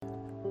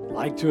I'd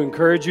like to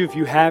encourage you, if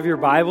you have your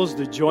Bibles,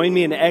 to join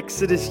me in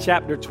Exodus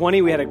chapter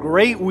 20. We had a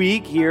great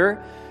week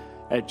here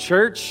at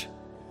church.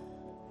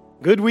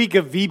 Good week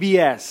of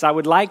VBS. I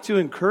would like to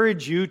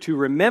encourage you to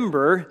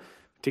remember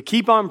to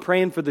keep on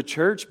praying for the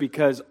church,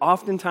 because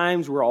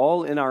oftentimes we're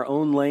all in our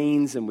own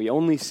lanes and we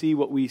only see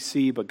what we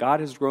see, but God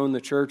has grown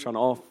the church on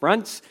all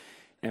fronts,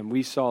 and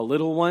we saw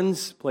little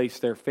ones place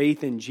their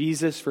faith in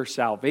Jesus for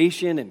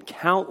salvation, and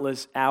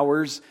countless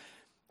hours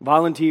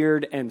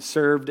volunteered and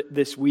served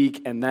this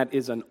week, and that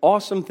is an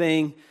awesome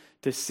thing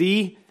to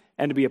see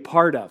and to be a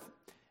part of.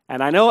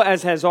 And I know,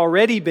 as has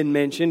already been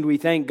mentioned, we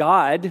thank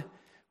God.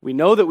 We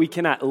know that we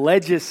cannot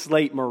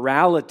legislate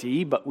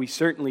morality, but we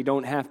certainly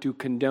don't have to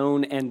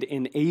condone and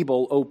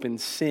enable open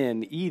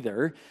sin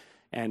either.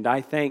 And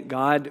I thank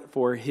God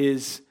for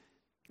His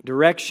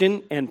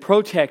direction and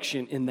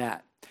protection in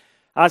that.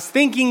 I was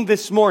thinking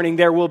this morning,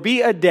 there will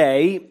be a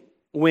day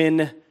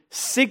when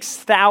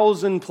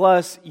 6,000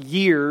 plus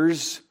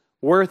years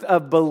worth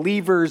of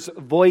believers'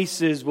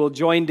 voices will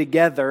join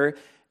together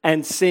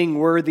and sing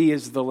 "Worthy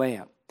is the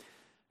Lamb."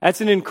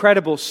 That's an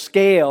incredible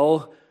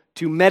scale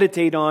to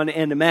meditate on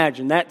and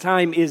imagine. That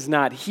time is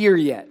not here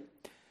yet.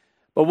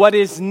 But what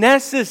is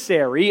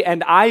necessary,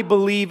 and I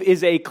believe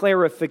is a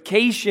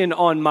clarification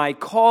on my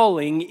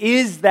calling,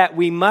 is that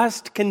we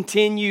must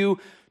continue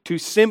to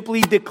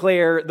simply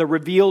declare the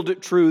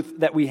revealed truth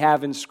that we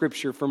have in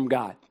Scripture from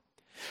God.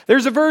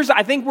 There's a verse,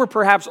 I think we're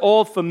perhaps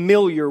all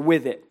familiar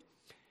with it.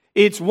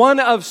 It's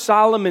one of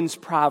Solomon's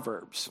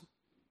Proverbs.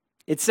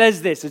 It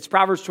says this, it's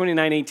Proverbs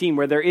 29:18,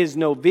 where there is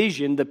no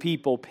vision, the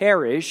people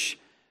perish,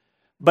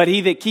 but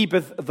he that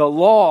keepeth the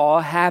law,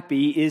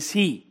 happy is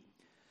he.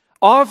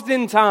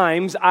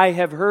 Oftentimes I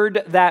have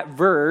heard that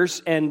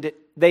verse, and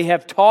they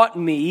have taught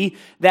me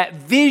that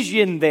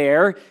vision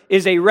there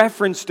is a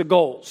reference to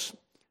goals.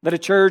 That a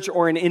church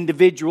or an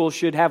individual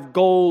should have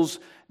goals,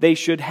 they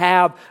should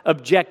have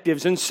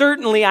objectives. And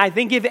certainly, I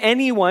think if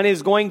anyone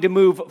is going to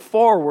move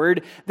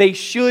forward, they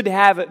should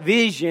have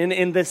vision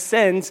in the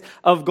sense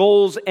of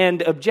goals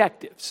and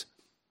objectives.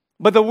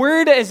 But the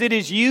word as it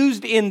is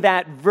used in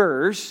that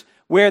verse,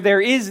 where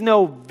there is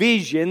no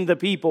vision, the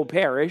people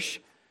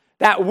perish,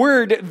 that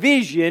word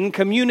vision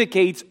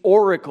communicates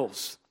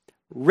oracles,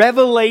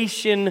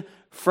 revelation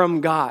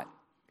from God.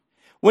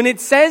 When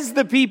it says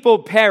the people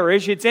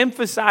perish, it's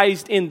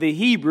emphasized in the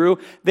Hebrew,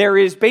 there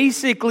is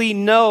basically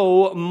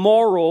no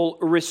moral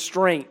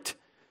restraint.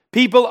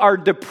 People are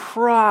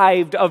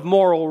deprived of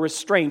moral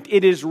restraint.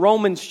 It is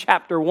Romans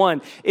chapter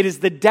 1. It is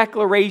the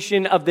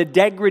declaration of the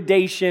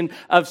degradation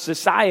of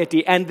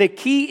society. And the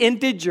key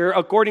integer,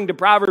 according to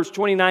Proverbs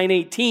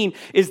 29:18,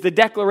 is the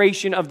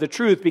declaration of the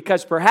truth,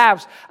 because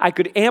perhaps I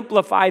could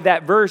amplify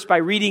that verse by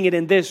reading it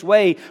in this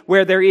way: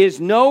 where there is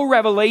no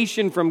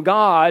revelation from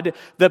God,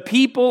 the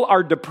people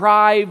are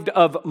deprived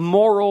of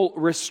moral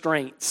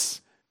restraints.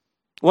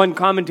 One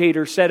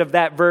commentator said of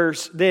that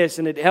verse this,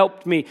 and it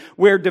helped me: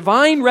 where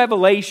divine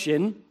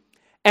revelation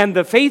and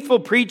the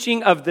faithful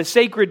preaching of the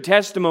sacred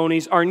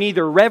testimonies are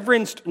neither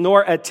reverenced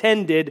nor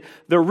attended,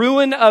 the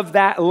ruin of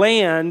that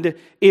land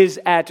is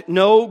at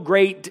no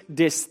great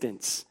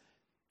distance.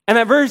 And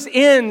that verse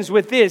ends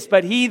with this: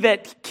 but he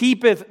that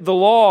keepeth the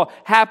law,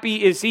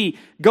 happy is he.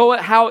 Go it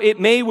how it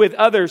may with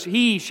others,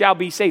 he shall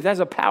be saved. That's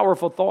a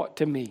powerful thought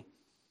to me.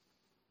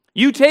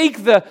 You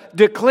take the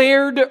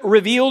declared,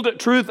 revealed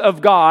truth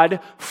of God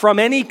from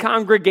any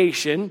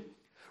congregation,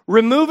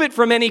 remove it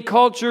from any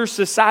culture,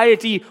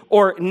 society,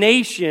 or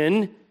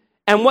nation,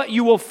 and what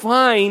you will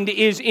find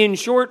is, in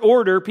short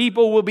order,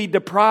 people will be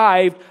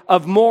deprived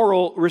of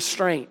moral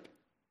restraint,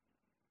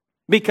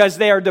 because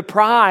they are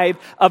deprived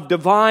of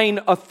divine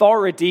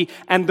authority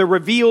and the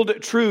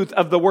revealed truth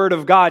of the Word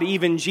of God.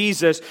 Even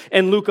Jesus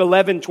in Luke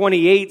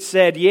 11:28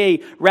 said, "Yea,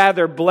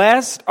 rather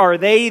blessed are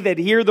they that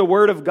hear the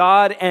Word of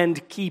God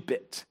and keep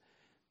it."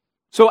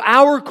 So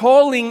our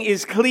calling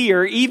is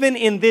clear, even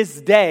in this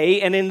day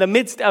and in the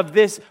midst of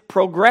this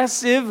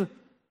progressive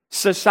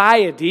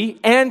society,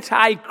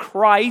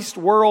 anti-Christ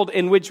world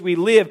in which we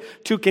live,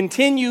 to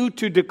continue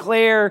to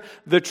declare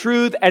the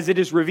truth as it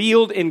is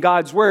revealed in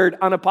God's Word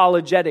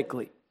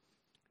unapologetically.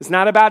 It's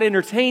not about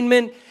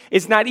entertainment.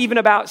 It's not even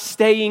about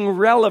staying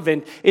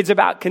relevant. It's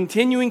about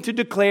continuing to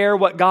declare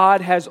what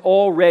God has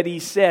already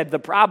said. The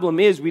problem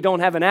is we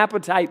don't have an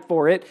appetite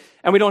for it,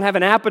 and we don't have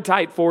an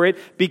appetite for it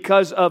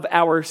because of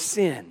our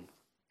sin.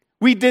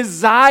 We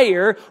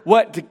desire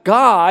what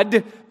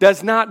God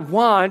does not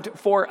want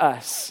for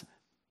us.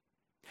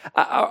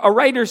 A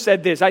writer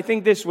said this, I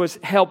think this was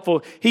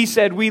helpful. He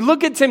said, we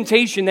look at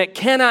temptation that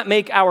cannot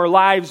make our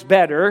lives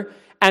better,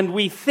 and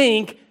we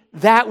think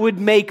that would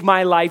make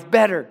my life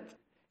better.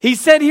 He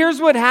said,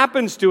 here's what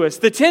happens to us.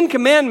 The 10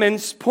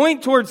 Commandments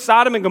point towards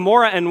Sodom and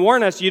Gomorrah and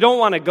warn us you don't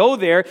want to go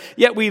there,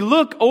 yet we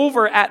look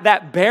over at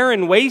that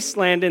barren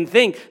wasteland and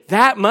think,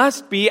 that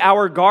must be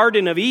our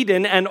Garden of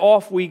Eden, and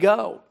off we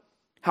go.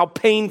 How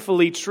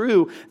painfully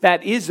true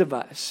that is of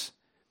us.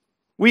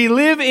 We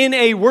live in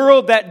a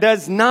world that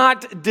does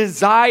not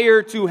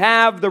desire to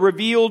have the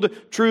revealed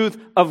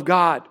truth of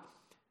God.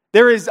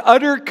 There is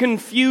utter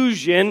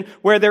confusion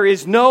where there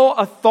is no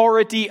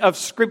authority of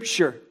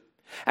Scripture.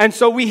 And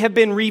so we have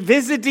been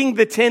revisiting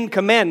the Ten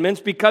Commandments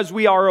because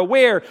we are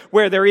aware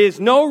where there is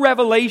no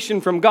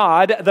revelation from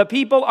God, the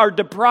people are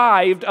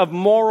deprived of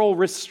moral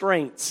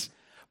restraints.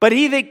 But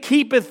he that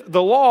keepeth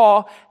the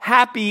law,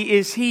 happy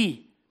is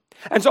he.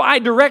 And so I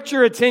direct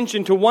your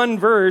attention to one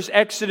verse,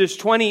 Exodus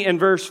 20 and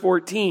verse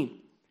 14,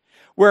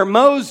 where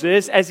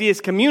Moses, as he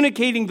is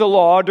communicating the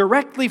law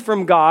directly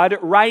from God,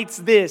 writes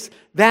this: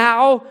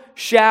 "Thou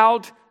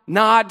shalt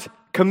not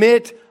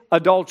commit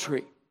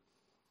adultery."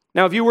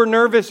 Now, if you were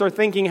nervous or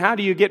thinking, how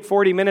do you get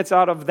 40 minutes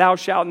out of "thou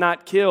shalt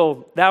not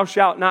kill," "thou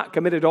shalt not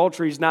commit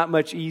adultery" is not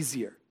much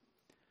easier.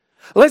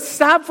 Let's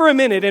stop for a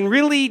minute and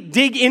really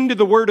dig into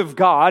the Word of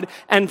God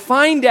and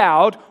find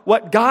out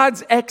what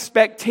God's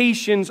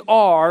expectations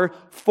are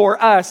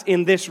for us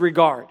in this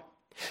regard.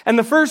 And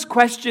the first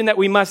question that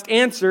we must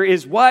answer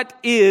is, what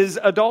is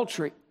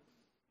adultery?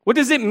 What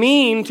does it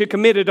mean to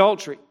commit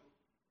adultery?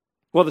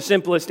 Well, the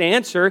simplest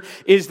answer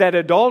is that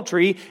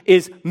adultery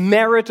is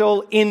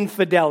marital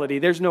infidelity.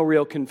 There's no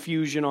real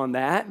confusion on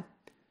that.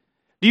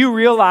 Do you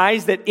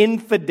realize that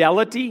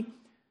infidelity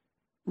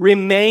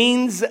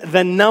remains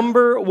the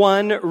number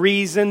one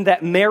reason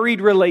that married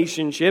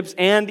relationships,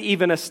 and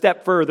even a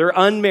step further,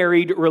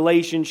 unmarried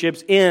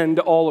relationships, end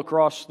all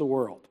across the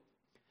world?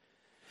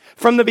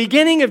 From the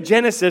beginning of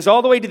Genesis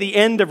all the way to the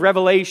end of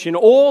Revelation,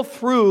 all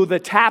through the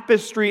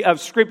tapestry of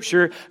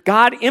Scripture,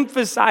 God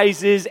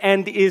emphasizes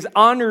and is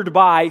honored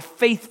by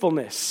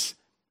faithfulness,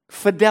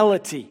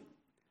 fidelity.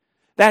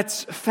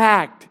 That's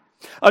fact.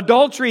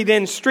 Adultery,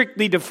 then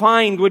strictly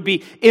defined, would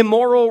be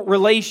immoral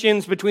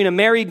relations between a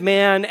married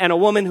man and a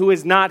woman who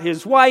is not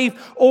his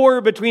wife,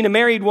 or between a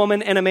married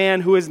woman and a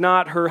man who is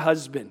not her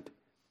husband.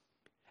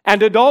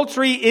 And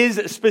adultery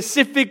is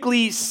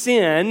specifically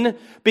sin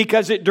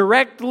because it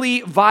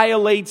directly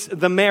violates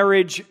the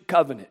marriage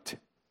covenant.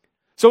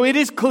 So it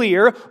is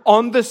clear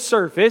on the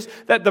surface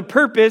that the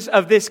purpose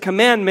of this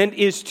commandment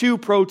is to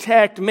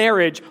protect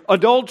marriage.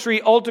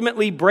 Adultery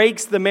ultimately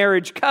breaks the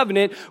marriage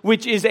covenant,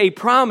 which is a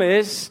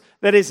promise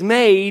that is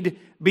made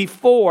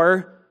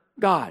before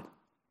God.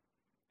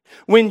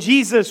 When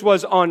Jesus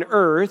was on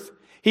earth,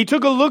 he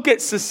took a look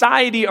at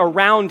society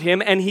around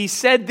him, and he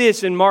said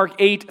this in Mark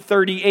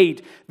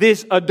 8:38,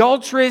 "This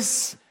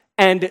adulterous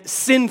and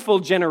sinful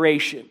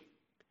generation."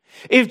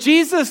 If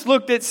Jesus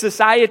looked at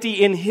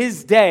society in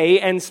his day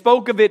and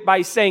spoke of it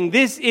by saying,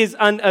 "This is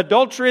an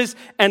adulterous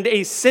and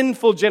a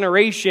sinful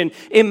generation,"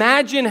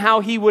 imagine how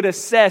he would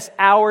assess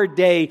our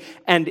day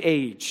and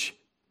age.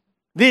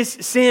 This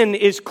sin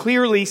is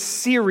clearly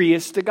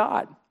serious to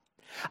God.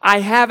 I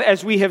have,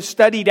 as we have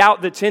studied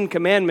out the Ten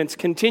Commandments,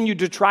 continued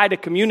to try to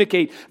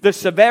communicate the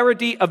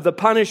severity of the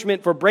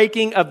punishment for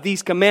breaking of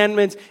these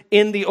commandments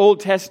in the Old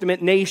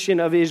Testament nation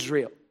of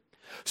Israel,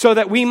 so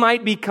that we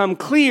might become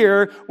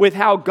clear with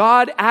how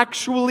God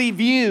actually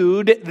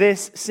viewed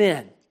this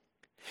sin.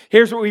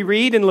 Here's what we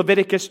read in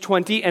Leviticus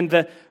 20 and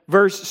the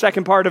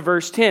second part of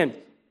verse 10.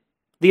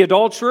 "The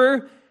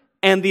adulterer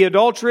and the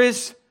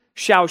adulteress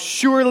shall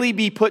surely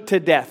be put to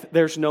death."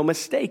 There's no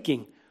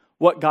mistaking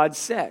what God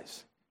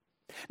says.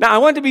 Now, I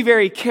want to be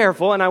very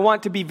careful and I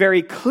want to be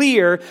very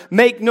clear.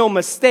 Make no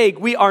mistake,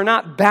 we are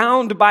not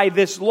bound by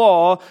this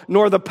law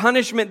nor the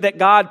punishment that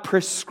God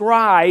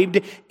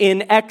prescribed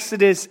in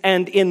Exodus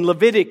and in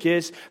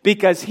Leviticus,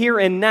 because here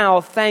and now,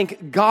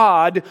 thank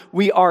God,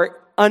 we are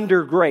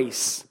under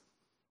grace.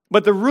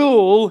 But the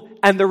rule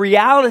and the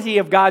reality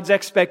of God's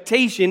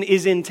expectation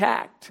is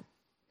intact.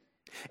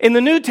 In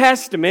the New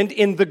Testament,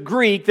 in the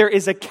Greek, there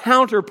is a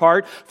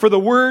counterpart for the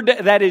word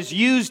that is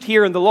used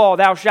here in the law,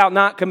 "Thou shalt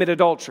not commit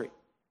adultery."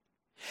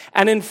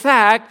 And in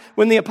fact,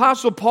 when the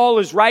Apostle Paul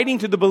is writing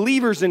to the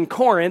believers in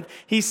Corinth,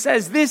 he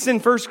says this in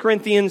 1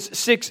 Corinthians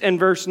 6 and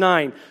verse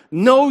 9,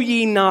 "Know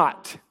ye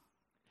not?"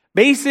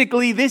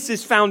 Basically, this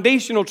is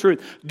foundational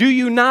truth. "Do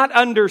you not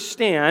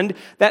understand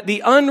that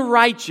the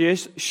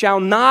unrighteous shall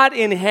not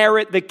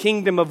inherit the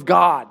kingdom of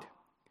God?"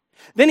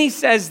 Then he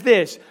says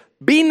this,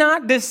 "Be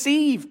not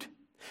deceived.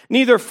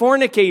 Neither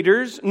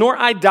fornicators, nor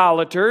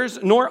idolaters,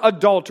 nor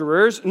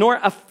adulterers, nor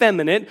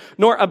effeminate,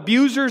 nor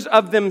abusers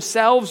of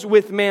themselves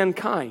with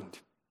mankind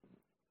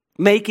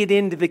make it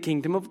into the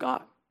kingdom of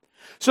God."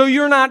 So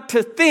you're not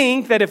to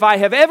think that if I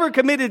have ever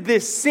committed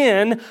this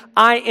sin,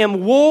 I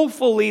am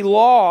woefully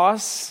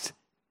lost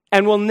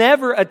and will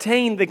never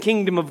attain the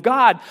kingdom of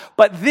God.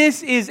 But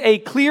this is a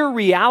clear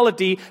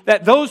reality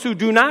that those who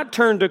do not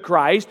turn to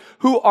Christ,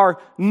 who are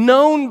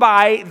known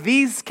by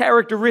these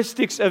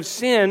characteristics of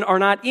sin, are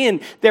not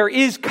in. There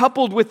is,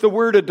 coupled with the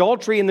word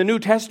adultery in the New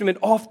Testament,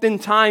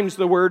 oftentimes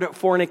the word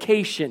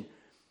fornication.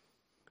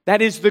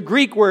 That is the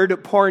Greek word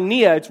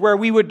porneia. It's where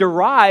we would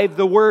derive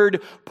the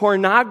word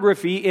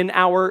pornography in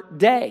our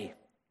day.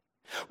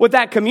 What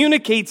that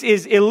communicates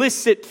is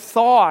illicit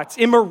thoughts,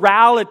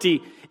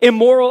 immorality,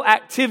 immoral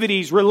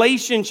activities,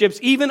 relationships,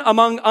 even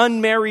among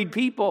unmarried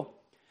people.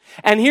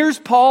 And here's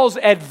Paul's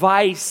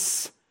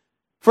advice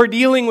for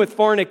dealing with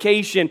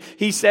fornication.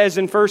 He says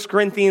in 1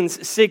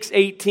 Corinthians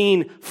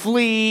 6:18,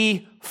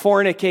 "Flee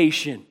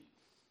fornication."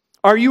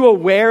 Are you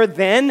aware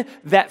then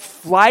that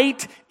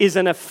flight is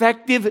an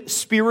effective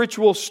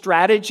spiritual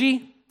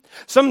strategy?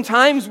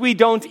 Sometimes we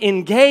don't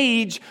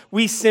engage,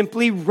 we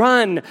simply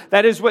run.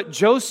 That is what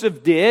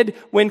Joseph did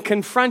when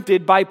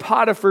confronted by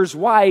Potiphar's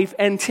wife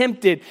and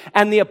tempted.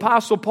 And the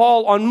Apostle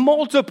Paul on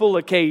multiple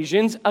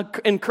occasions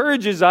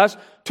encourages us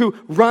to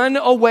run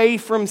away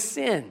from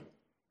sin.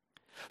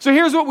 So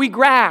here's what we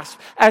grasp.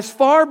 As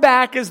far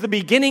back as the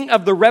beginning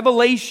of the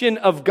revelation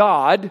of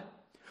God,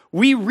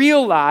 we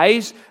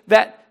realize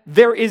that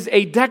there is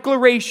a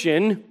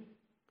declaration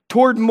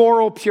toward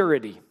moral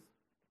purity.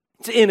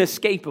 It's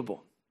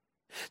inescapable.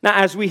 Now,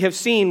 as we have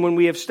seen when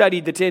we have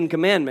studied the Ten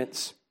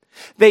Commandments,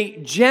 they,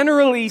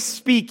 generally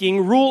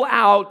speaking, rule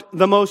out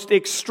the most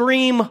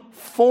extreme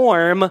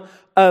form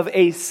of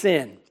a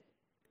sin.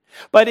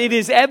 But it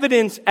is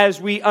evidence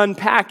as we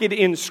unpack it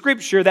in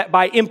Scripture that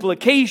by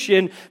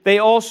implication, they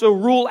also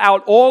rule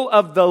out all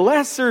of the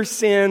lesser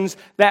sins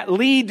that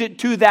lead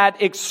to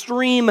that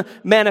extreme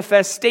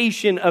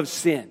manifestation of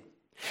sin.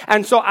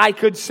 And so I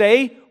could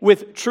say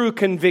with true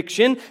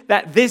conviction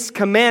that this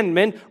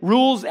commandment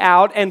rules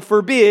out and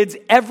forbids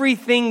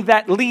everything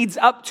that leads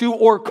up to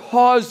or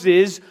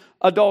causes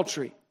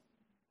adultery.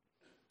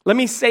 Let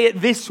me say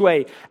it this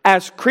way.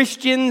 As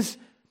Christians,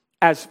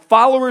 as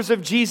followers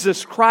of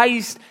Jesus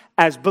Christ,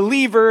 as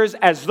believers,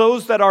 as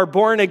those that are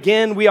born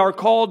again, we are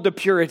called to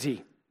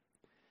purity.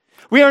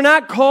 We are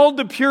not called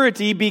to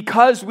purity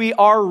because we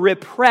are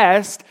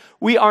repressed.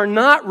 We are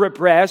not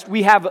repressed.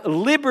 We have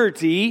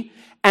liberty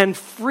and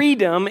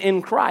freedom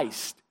in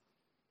Christ.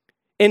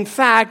 In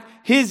fact,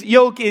 His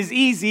yoke is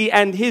easy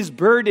and His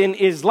burden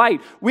is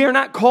light. We are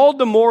not called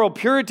to moral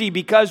purity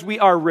because we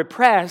are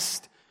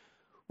repressed.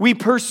 We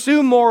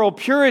pursue moral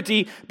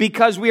purity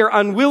because we are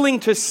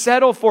unwilling to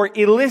settle for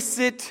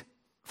illicit,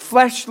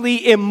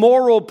 fleshly,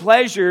 immoral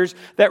pleasures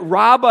that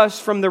rob us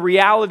from the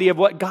reality of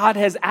what God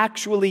has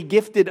actually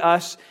gifted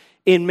us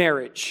in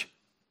marriage.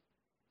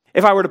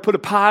 If I were to put a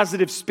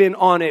positive spin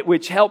on it,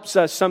 which helps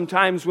us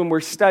sometimes when we're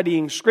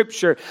studying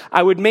Scripture,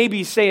 I would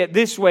maybe say it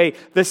this way.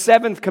 The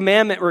seventh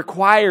commandment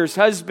requires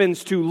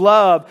husbands to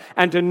love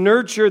and to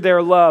nurture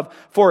their love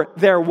for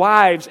their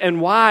wives,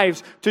 and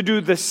wives to do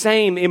the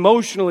same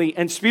emotionally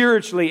and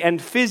spiritually and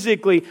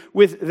physically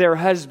with their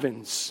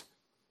husbands.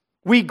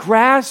 We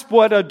grasp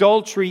what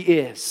adultery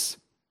is.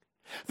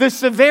 The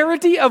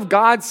severity of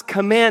God's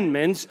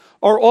commandments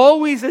are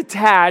always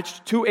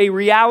attached to a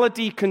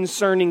reality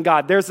concerning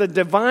God. There's a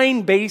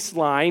divine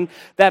baseline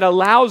that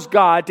allows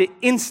God to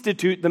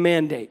institute the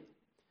mandate.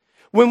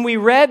 When we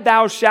read,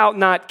 "Thou shalt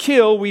not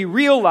kill," we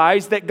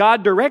realize that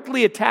God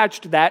directly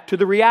attached that to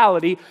the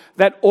reality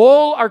that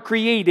all are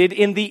created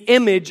in the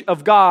image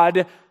of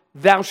God,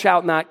 "Thou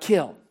shalt not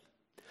kill."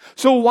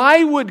 So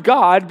why would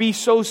God be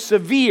so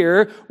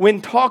severe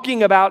when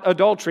talking about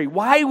adultery?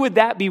 Why would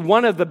that be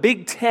one of the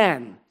big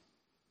 10?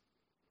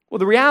 Well,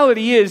 the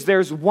reality is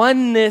there's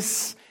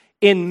oneness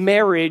in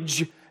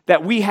marriage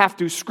that we have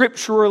to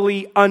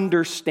scripturally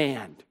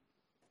understand.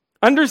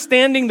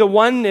 Understanding the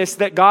oneness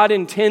that God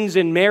intends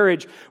in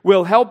marriage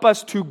will help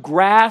us to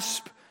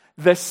grasp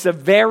the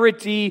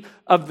severity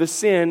of the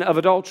sin of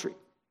adultery.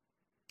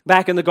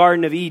 Back in the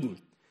Garden of Eden,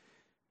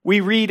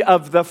 we read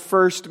of the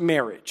first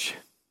marriage.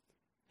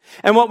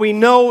 And what we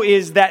know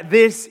is that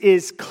this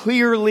is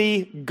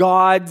clearly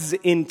God's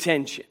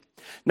intention.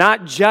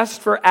 Not just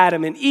for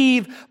Adam and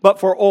Eve, but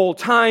for all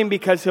time,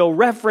 because He'll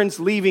reference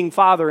leaving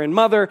father and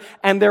mother,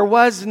 and there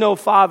was no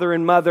father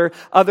and mother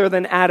other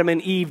than Adam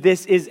and Eve.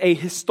 This is a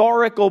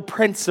historical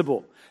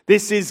principle.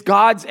 This is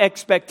God's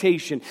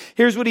expectation.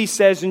 Here's what He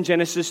says in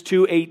Genesis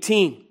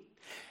 2:18.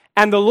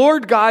 "And the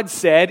Lord God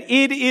said,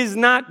 It is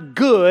not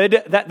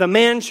good that the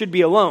man should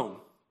be alone.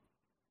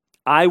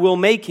 I will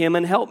make him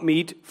an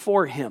helpmeet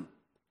for him."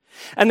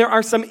 And there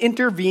are some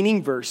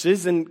intervening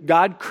verses, and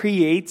God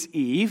creates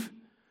Eve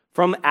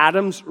from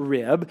Adam's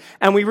rib.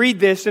 And we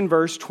read this in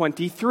verse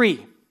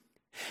 23.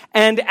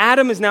 "And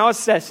Adam is now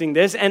assessing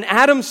this. And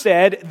Adam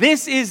said,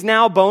 This is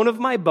now bone of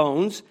my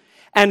bones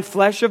and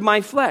flesh of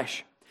my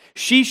flesh.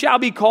 She shall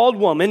be called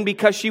woman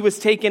because she was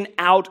taken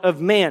out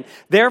of man.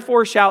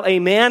 Therefore shall a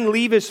man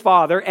leave his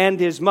father and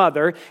his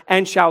mother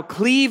and shall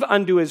cleave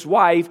unto his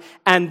wife,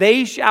 and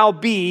they shall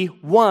be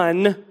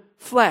one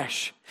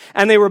flesh.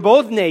 And they were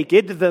both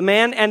naked, the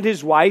man and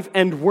his wife,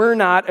 and were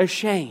not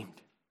ashamed."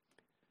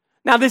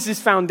 Now this is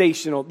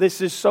foundational.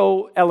 This is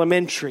so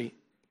elementary.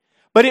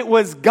 But it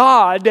was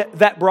God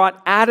that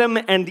brought Adam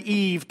and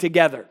Eve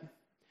together.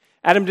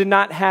 Adam did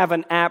not have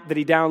an app that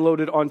he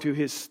downloaded onto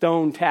his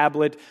stone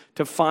tablet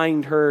to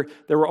find her.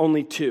 There were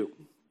only two.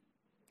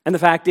 And the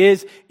fact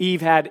is,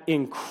 Eve had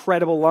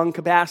incredible lung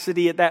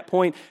capacity at that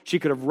point. She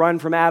could have run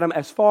from Adam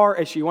as far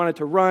as she wanted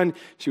to run.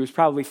 She was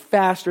probably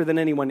faster than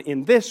anyone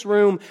in this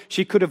room.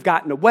 She could have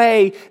gotten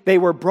away. They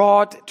were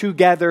brought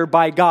together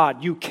by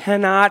God. You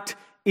cannot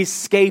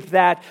escape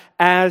that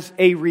as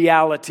a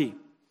reality.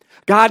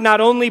 God not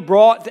only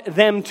brought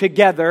them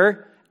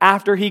together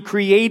after He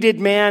created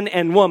man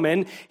and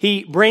woman,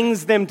 He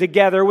brings them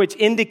together, which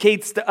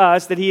indicates to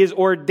us that He is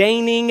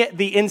ordaining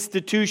the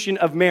institution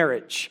of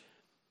marriage.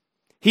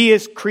 He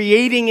is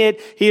creating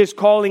it. He is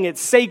calling it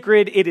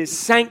sacred. It is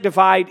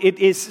sanctified. It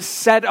is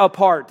set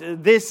apart.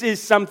 This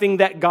is something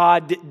that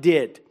God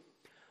did.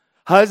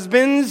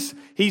 Husbands,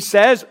 he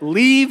says,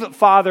 leave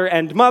father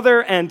and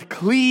mother and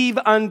cleave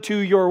unto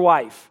your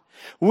wife,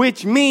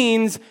 which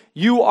means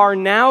you are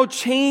now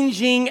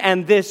changing,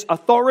 and this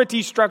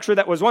authority structure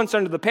that was once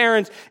under the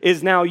parents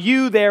is now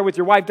you there with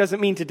your wife.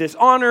 Doesn't mean to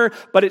dishonor,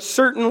 but it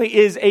certainly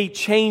is a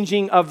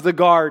changing of the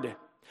guard.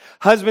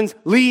 Husbands,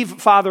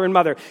 leave father and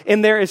mother.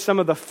 And there is some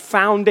of the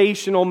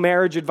foundational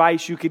marriage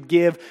advice you could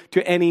give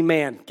to any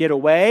man. Get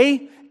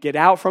away, get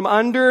out from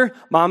under.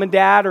 Mom and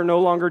dad are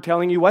no longer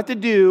telling you what to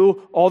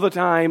do all the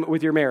time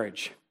with your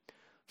marriage.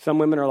 Some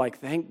women are like,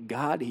 thank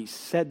God he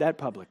said that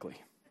publicly.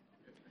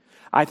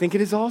 I think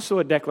it is also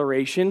a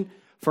declaration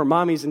for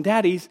mommies and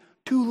daddies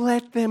to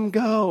let them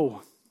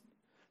go.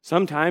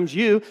 Sometimes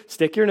you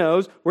stick your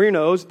nose where your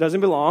nose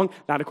doesn't belong,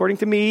 not according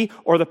to me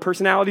or the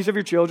personalities of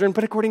your children,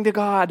 but according to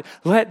God.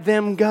 Let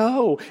them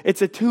go.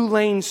 It's a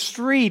 2-lane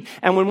street,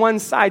 and when one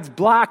side's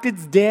blocked,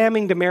 it's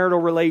damning to marital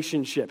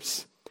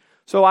relationships.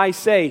 So I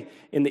say,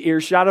 in the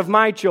earshot of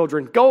my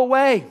children, go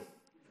away,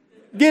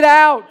 get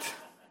out,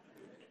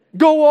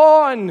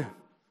 go on,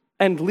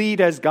 and lead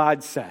as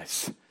God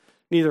says.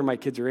 Neither of my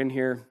kids are in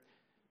here.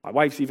 My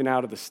wife's even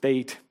out of the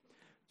state.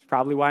 It's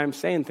probably why I'm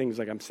saying things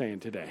like I'm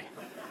saying today.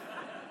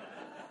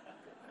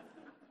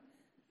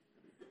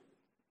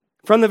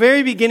 From the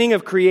very beginning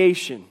of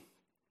creation,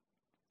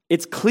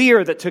 it's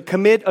clear that to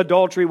commit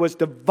adultery was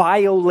to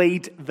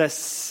violate the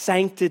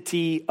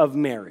sanctity of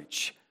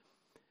marriage.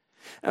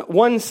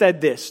 One said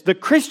this: the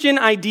Christian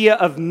idea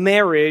of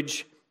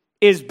marriage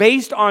is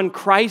based on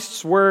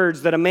Christ's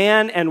words that a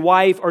man and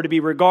wife are to be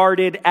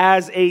regarded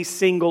as a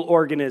single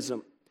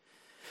organism.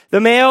 The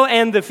male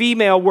and the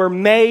female were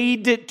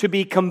made to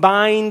be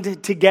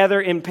combined together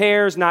in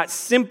pairs, not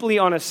simply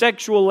on a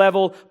sexual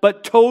level,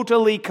 but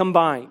totally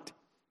combined.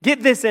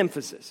 Get this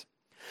emphasis.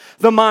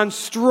 The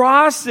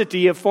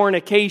monstrosity of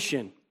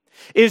fornication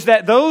is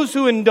that those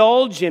who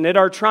indulge in it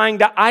are trying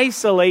to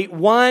isolate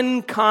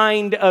one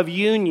kind of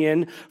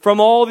union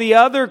from all the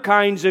other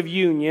kinds of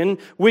union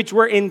which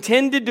were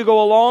intended to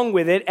go along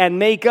with it and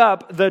make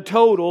up the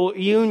total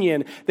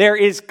union. There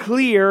is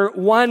clear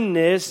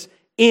oneness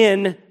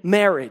in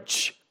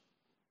marriage.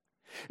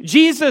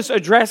 Jesus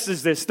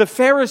addresses this. The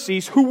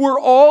Pharisees, who were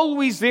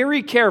always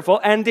very careful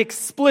and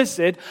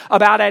explicit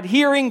about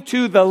adhering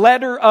to the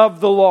letter of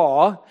the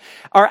law,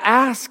 are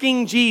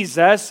asking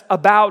Jesus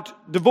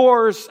about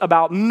divorce,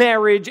 about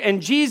marriage,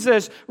 and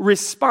Jesus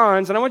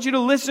responds, and I want you to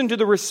listen to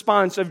the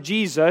response of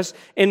Jesus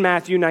in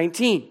Matthew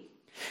 19.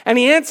 And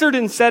he answered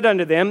and said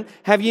unto them,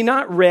 have ye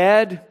not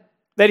read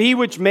that he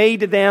which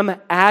made them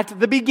at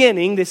the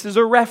beginning, this is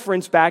a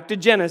reference back to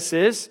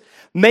Genesis,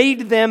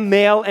 made them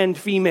male and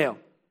female?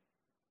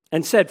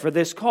 And said, for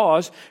this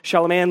cause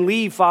shall a man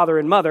leave father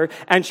and mother,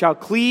 and shall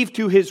cleave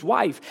to his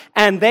wife,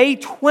 and they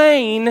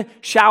twain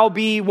shall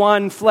be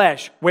one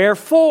flesh.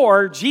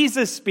 Wherefore,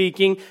 Jesus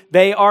speaking,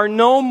 they are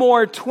no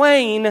more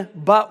twain,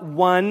 but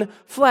one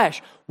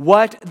flesh.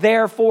 What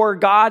therefore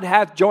God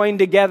hath joined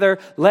together,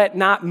 let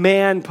not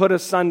man put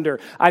asunder.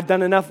 I've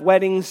done enough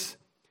weddings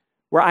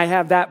where I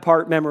have that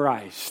part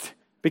memorized,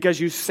 because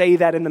you say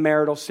that in the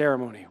marital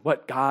ceremony.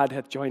 What God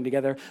hath joined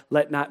together,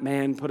 let not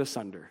man put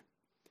asunder.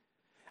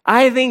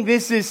 I think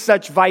this is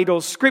such vital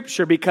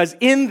scripture because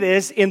in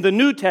the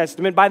New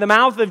Testament, by the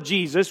mouth of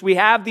Jesus, we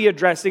have the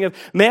addressing of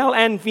male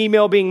and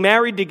female being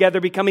married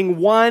together, becoming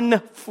one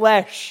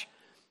flesh.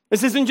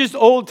 This isn't just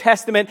Old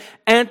Testament,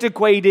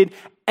 antiquated,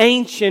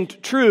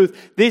 ancient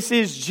truth. This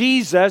is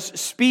Jesus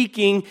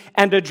speaking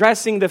and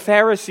addressing the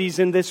Pharisees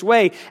in this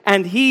way.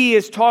 And he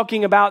is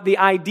talking about the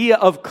idea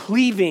of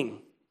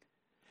cleaving.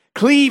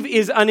 Cleave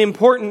is an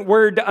important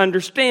word to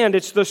understand.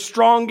 It's the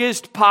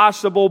strongest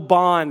possible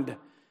bond.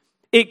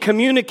 It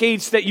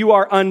communicates that you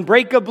are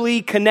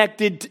unbreakably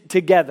connected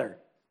together,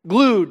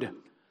 glued,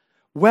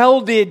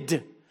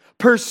 welded,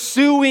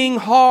 pursuing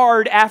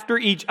hard after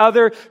each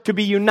other to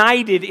be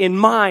united in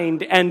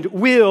mind and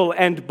will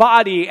and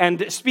body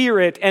and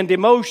spirit and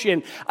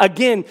emotion.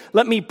 Again,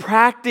 let me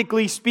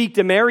practically speak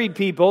to married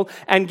people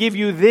and give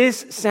you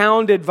this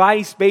sound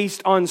advice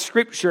based on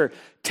Scripture.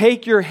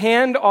 Take your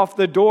hand off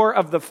the door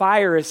of the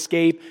fire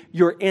escape.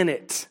 You're in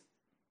it.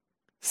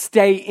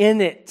 Stay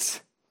in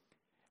it.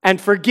 And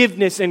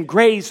forgiveness and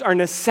grace are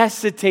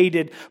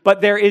necessitated,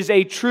 but there is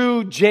a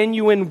true,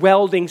 genuine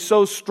welding.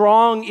 So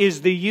strong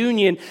is the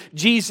union.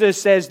 Jesus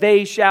says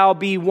they shall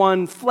be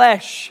one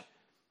flesh.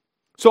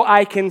 So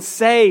I can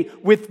say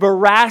with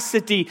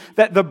veracity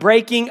that the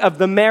breaking of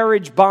the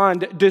marriage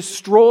bond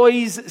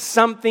destroys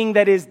something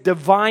that is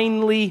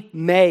divinely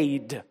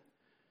made.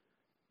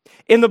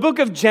 In the book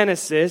of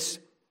Genesis,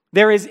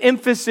 there is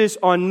emphasis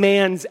on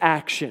man's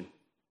action.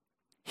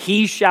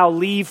 He shall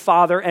leave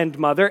father and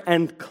mother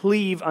and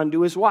cleave unto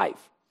his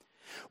wife.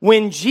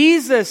 When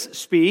Jesus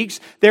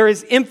speaks, there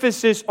is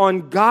emphasis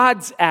on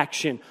God's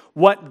action.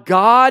 What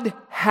God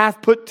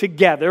hath put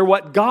together,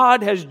 what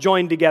God has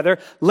joined together,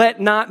 let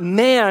not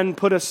man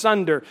put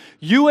asunder.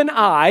 You and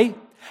I,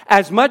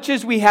 as much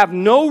as we have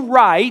no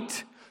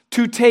right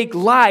to take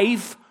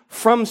life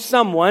from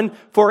someone,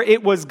 for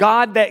it was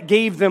God that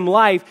gave them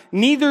life.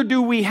 Neither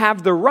do we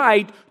have the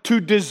right to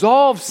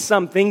dissolve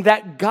something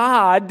that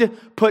God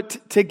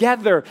put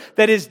together,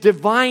 that is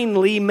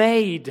divinely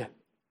made.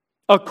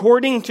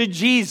 According to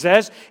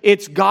Jesus,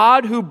 it's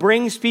God who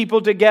brings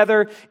people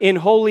together in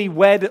holy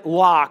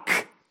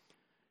wedlock.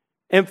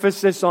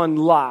 Emphasis on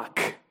lock.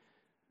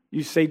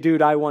 You say,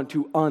 dude, I want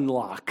to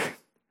unlock.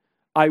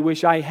 I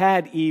wish I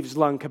had Eve's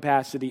lung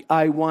capacity.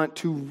 I want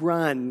to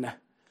run.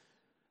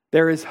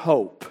 There is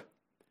hope.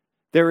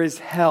 There is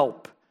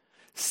help.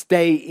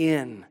 Stay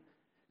in.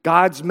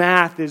 God's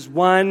math is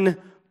 1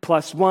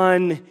 +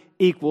 1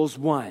 =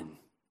 1.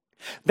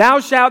 Thou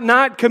shalt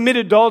not commit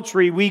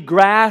adultery. We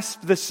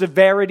grasp the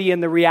severity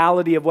and the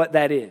reality of what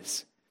that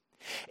is.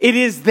 It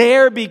is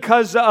there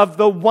because of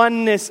the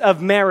oneness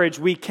of marriage.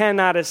 We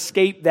cannot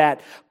escape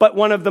that. But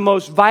one of the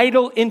most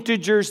vital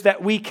integers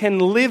that we can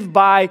live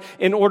by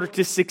in order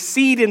to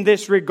succeed in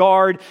this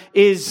regard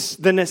is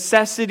the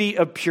necessity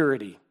of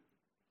purity.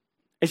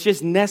 It's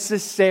just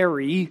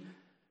necessary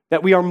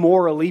that we are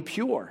morally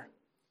pure.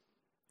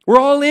 We're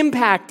all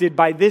impacted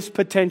by this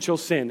potential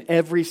sin,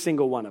 every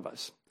single one of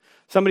us.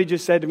 Somebody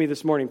just said to me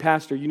this morning,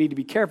 Pastor, you need to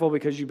be careful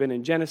because you've been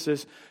in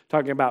Genesis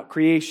talking about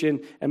creation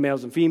and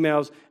males and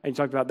females, and you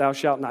talked about thou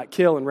shalt not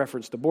kill and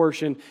referenced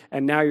abortion,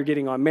 and now you're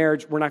getting on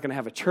marriage. We're not going to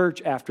have a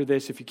church after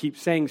this if you keep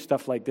saying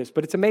stuff like this.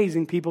 But it's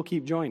amazing, people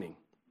keep joining.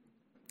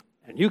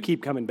 And you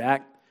keep coming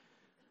back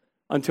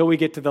until we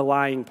get to the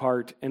lying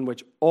part in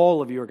which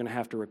all of you are going to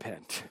have to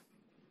repent.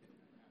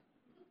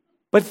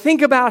 But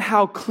think about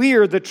how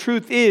clear the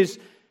truth is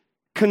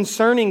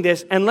concerning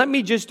this, and let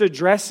me just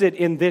address it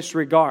in this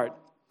regard.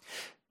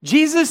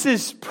 Jesus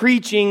is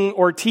preaching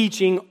or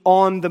teaching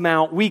on the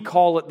Mount. We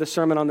call it the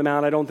Sermon on the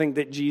Mount. I don't think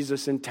that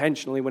Jesus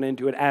intentionally went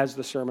into it as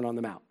the Sermon on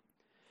the Mount.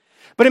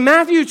 But in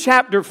Matthew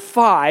chapter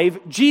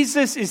 5,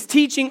 Jesus is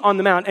teaching on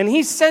the Mount, and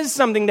he says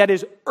something that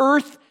is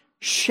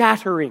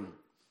earth-shattering.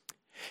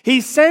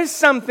 He says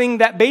something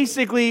that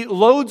basically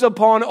loads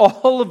upon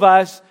all of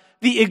us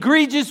the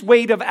egregious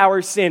weight of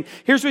our sin.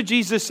 Here's what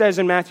Jesus says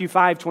in Matthew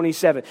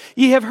 5:27.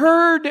 Ye have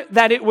heard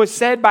that it was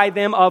said by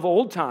them of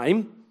old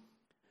time,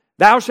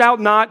 thou shalt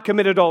not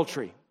commit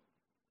adultery.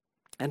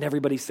 And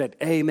everybody said,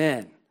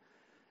 amen.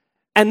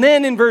 And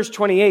then in verse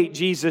 28,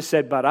 Jesus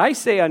said, but I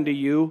say unto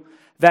you,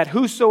 that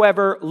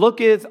whosoever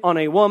looketh on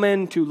a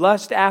woman to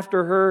lust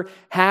after her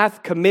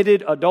hath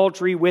committed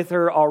adultery with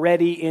her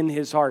already in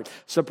his heart.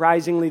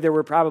 Surprisingly, there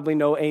were probably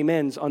no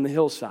amens on the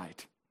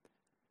hillside.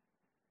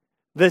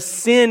 The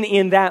sin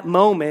in that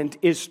moment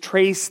is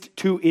traced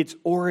to its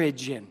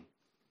origin.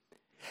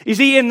 You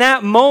see, in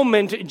that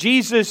moment,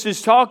 Jesus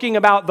is talking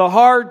about the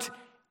heart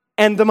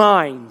and the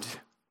mind.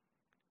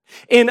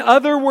 In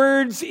other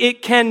words,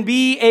 it can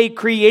be a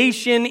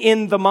creation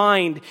in the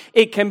mind.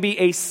 It can be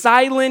a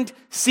silent,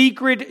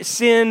 secret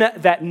sin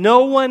that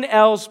no one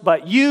else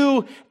but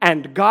you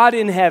and God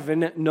in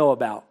heaven know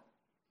about.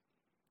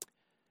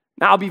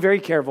 Now, I'll be very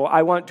careful.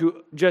 I want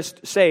to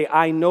just say,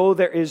 I know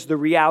there is the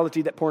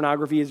reality that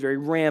pornography is very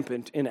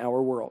rampant in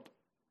our world.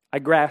 I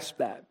grasp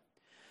that.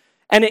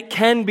 And it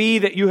can be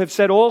that you have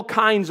set all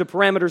kinds of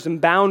parameters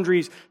and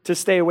boundaries to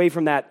stay away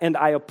from that. And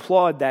I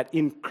applaud that,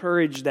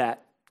 encourage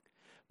that.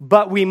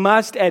 But we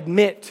must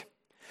admit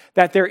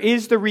that there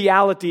is the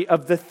reality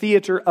of the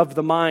theater of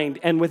the mind.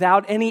 And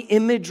without any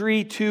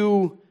imagery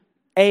to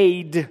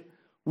aid,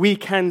 we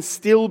can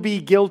still be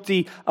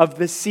guilty of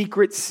the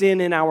secret sin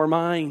in our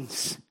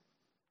minds.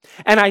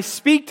 And I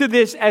speak to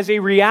this as a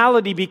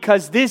reality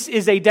because this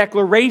is a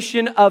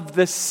declaration of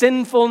the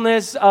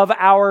sinfulness of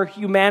our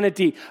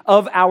humanity,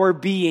 of our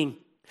being.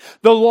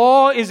 The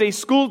law is a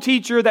school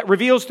teacher that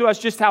reveals to us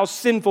just how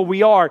sinful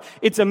we are.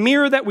 It's a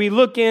mirror that we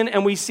look in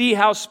and we see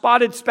how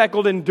spotted,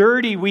 speckled, and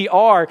dirty we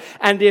are.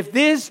 And if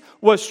this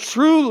was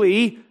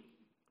truly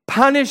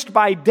punished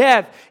by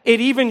death, it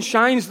even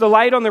shines the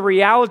light on the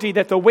reality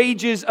that the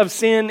wages of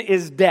sin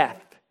is death.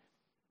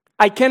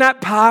 I cannot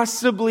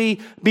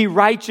possibly be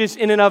righteous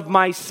in and of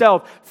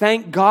myself.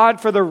 Thank God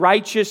for the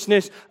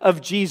righteousness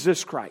of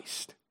Jesus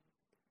Christ.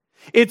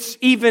 It's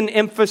even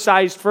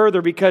emphasized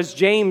further because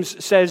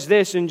James says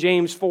this in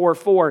James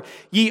 4:4.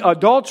 Ye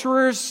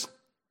adulterers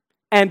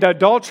and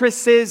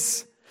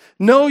adulteresses,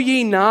 know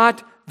ye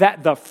not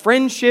that the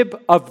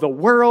friendship of the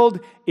world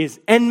is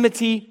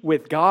enmity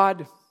with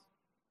God?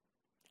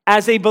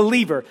 As a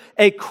believer,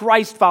 a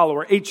Christ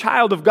follower, a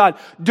child of God,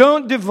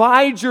 don't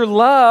divide your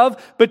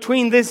love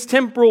between this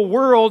temporal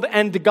world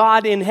and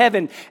God in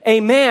heaven.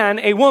 A man,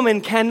 a woman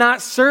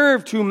cannot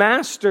serve two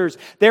masters.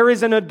 There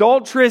is an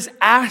adulterous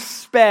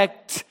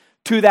aspect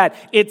to that.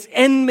 It's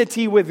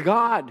enmity with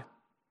God.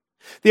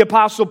 The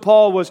Apostle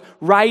Paul was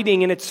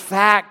writing, and it's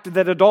fact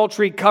that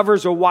adultery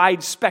covers a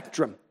wide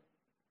spectrum.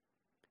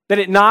 That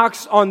it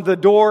knocks on the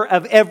door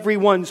of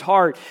everyone's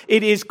heart.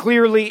 It is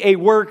clearly a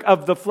work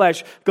of the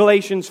flesh.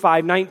 Galatians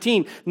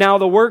 5:19. Now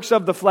the works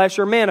of the flesh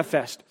are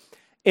manifest.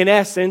 In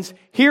essence,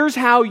 here's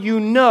how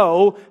you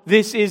know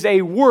this is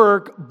a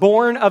work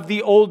born of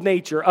the old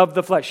nature, of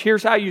the flesh.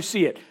 Here's how you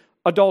see it.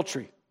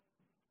 Adultery,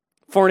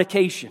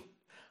 fornication,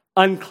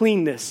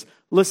 uncleanness,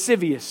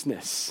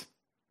 lasciviousness.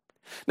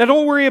 Now,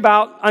 don't worry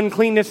about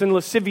uncleanness and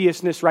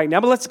lasciviousness right now,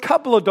 but let's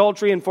couple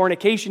adultery and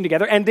fornication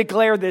together and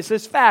declare this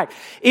as fact.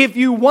 If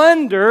you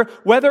wonder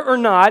whether or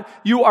not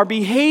you are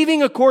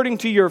behaving according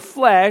to your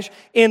flesh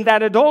in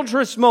that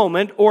adulterous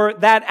moment or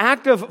that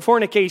act of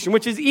fornication,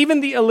 which is even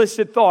the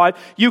illicit thought,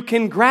 you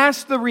can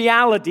grasp the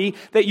reality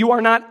that you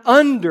are not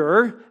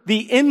under the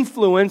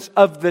influence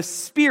of the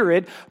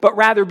Spirit, but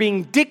rather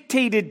being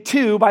dictated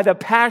to by the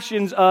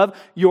passions of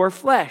your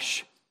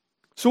flesh.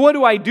 So what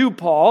do I do,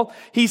 Paul?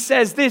 He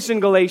says this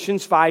in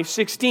Galatians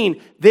 5:16.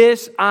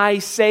 This I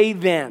say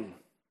then,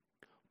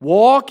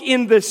 walk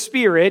in the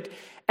Spirit,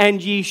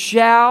 and ye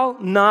shall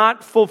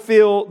not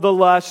fulfill the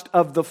lust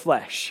of the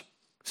flesh.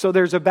 So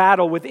there's a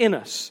battle within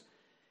us.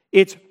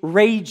 It's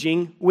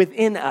raging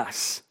within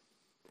us.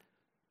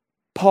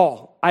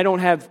 Paul, I don't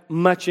have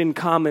much in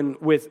common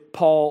with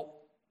Paul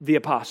the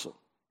Apostle.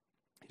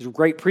 He's a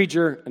great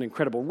preacher, an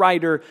incredible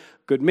writer,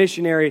 good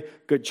missionary,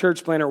 good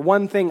church planner.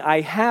 One thing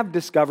I have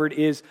discovered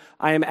is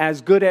I am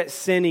as good at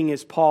sinning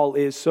as Paul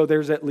is, so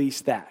there's at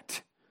least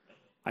that.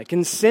 I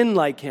can sin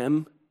like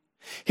him.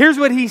 Here's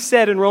what he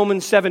said in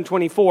Romans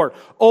 7:24.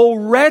 O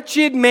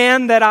wretched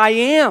man that I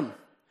am,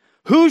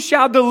 who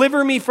shall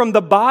deliver me from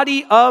the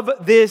body of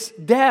this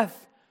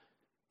death?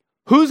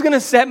 Who's going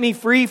to set me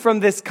free from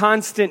this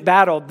constant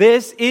battle?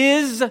 This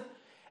is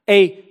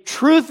a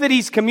truth that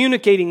he's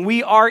communicating.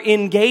 We are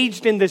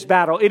engaged in this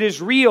battle. It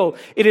is real.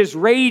 It is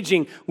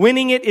raging.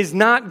 Winning it is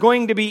not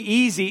going to be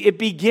easy. It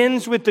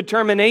begins with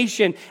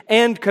determination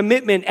and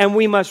commitment, and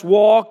we must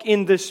walk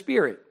in the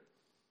Spirit.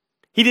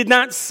 He did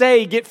not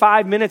say, get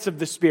 5 minutes of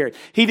the Spirit.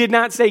 He did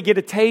not say, get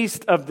a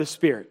taste of the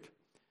Spirit.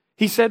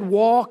 He said,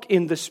 walk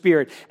in the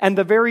Spirit. And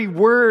the very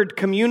word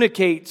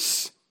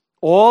communicates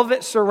all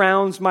that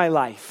surrounds my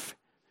life.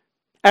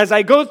 As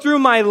I go through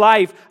my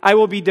life, I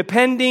will be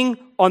depending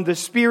on the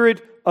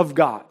Spirit of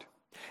God.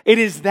 It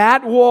is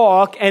that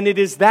walk and it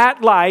is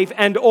that life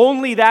and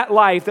only that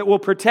life that will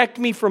protect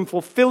me from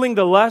fulfilling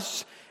the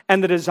lusts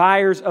and the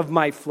desires of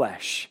my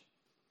flesh.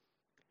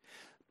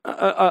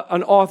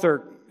 An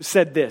author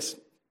said this: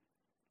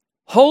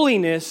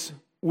 holiness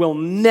will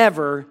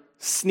never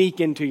sneak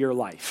into your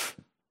life.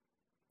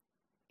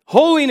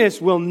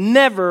 Holiness will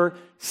never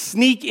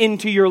sneak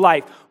into your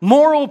life.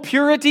 Moral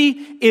purity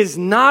is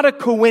not a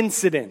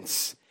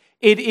coincidence.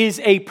 It is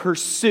a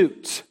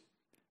pursuit.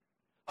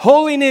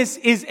 Holiness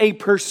is a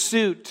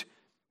pursuit.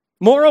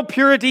 Moral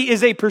purity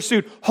is a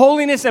pursuit.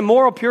 Holiness and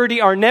moral purity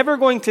are never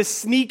going to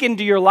sneak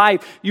into your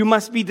life. You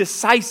must be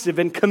decisive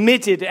and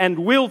committed and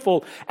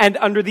willful and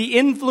under the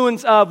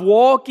influence of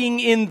walking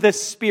in the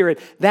Spirit.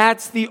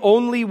 That's the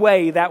only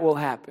way that will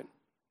happen.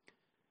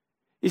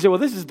 You say, well,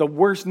 this is the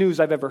worst news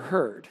I've ever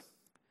heard.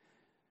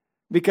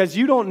 Because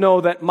you don't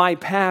know that my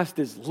past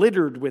is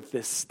littered with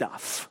this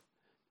stuff.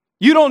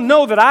 You don't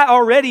know that I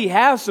already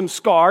have some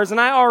scars and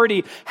I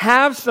already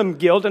have some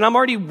guilt and I'm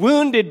already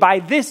wounded by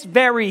this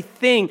very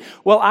thing.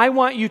 Well, I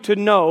want you to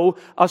know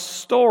a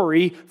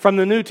story from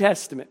the New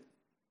Testament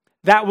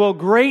that will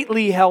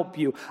greatly help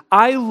you.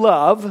 I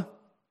love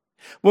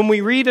when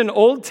we read an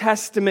Old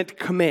Testament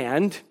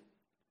command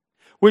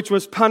which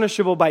was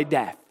punishable by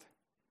death.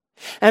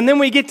 And then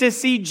we get to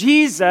see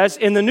Jesus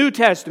in the New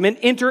Testament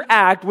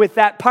interact with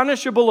that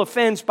punishable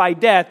offense by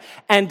death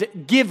and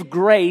give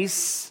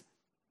grace.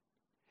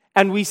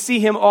 And we see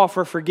him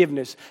offer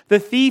forgiveness. The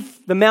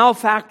thief, the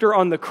malefactor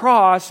on the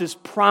cross is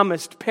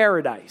promised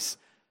paradise.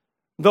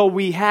 Though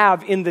we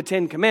have in the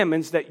Ten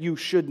Commandments that you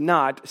should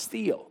not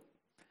steal.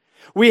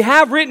 We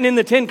have written in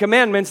the Ten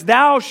Commandments,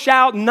 thou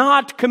shalt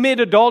not commit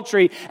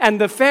adultery.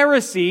 And the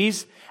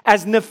Pharisees,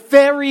 as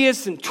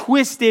nefarious and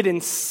twisted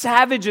and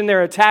savage in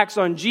their attacks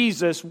on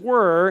Jesus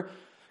were,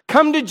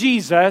 come to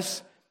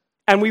Jesus,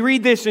 and we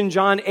read this in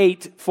John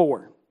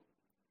 8:4.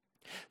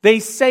 They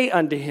say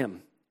unto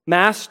him,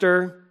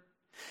 Master,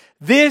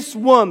 this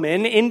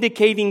woman,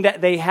 indicating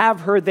that they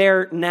have her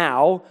there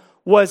now,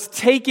 was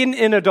taken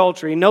in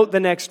adultery. Note the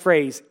next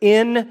phrase,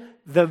 in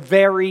the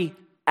very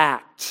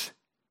act.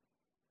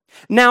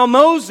 Now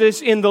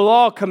Moses in the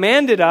law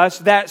commanded us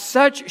that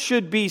such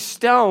should be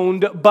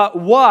stoned, but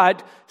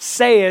what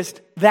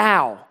sayest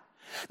thou?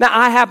 Now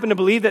I happen to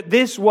believe that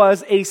this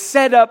was a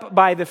setup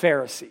by the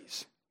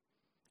Pharisees.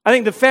 I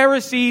think the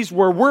Pharisees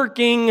were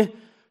working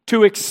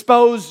to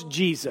expose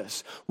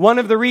Jesus. One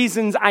of the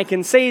reasons I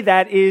can say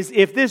that is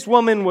if this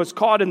woman was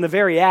caught in the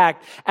very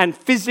act and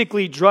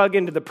physically drug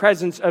into the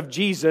presence of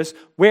Jesus,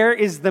 where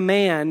is the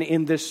man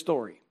in this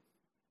story?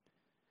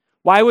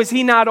 Why was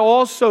he not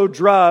also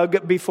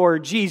drugged before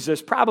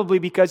Jesus? Probably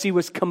because he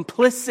was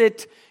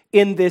complicit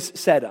in this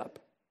setup.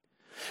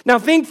 Now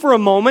think for a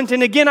moment,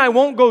 and again I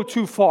won't go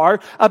too far,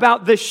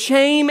 about the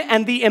shame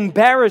and the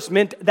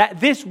embarrassment that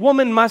this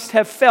woman must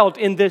have felt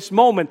in this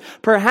moment.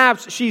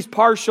 Perhaps she's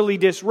partially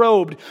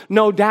disrobed.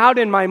 No doubt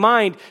in my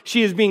mind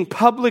she is being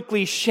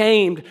publicly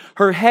shamed.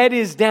 Her head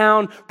is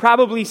down,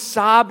 probably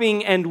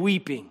sobbing and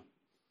weeping.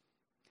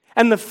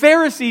 And the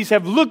Pharisees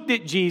have looked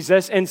at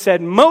Jesus and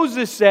said,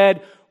 Moses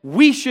said,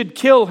 we should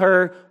kill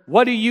her.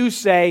 What do you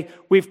say?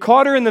 We've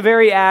caught her in the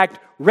very act,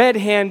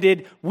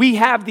 red-handed. We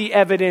have the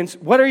evidence.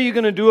 What are you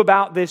going to do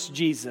about this,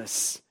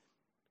 Jesus?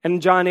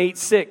 And John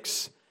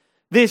 8:6,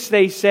 this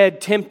they said,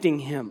 tempting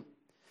him,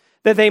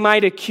 that they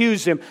might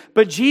accuse him.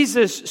 But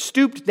Jesus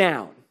stooped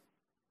down,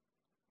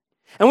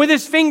 and with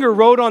his finger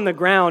wrote on the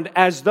ground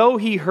as though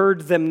he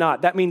heard them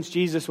not. That means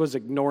Jesus was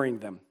ignoring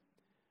them,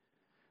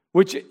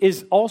 which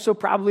is also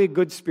probably a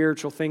good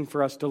spiritual thing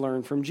for us to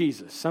learn from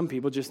Jesus. Some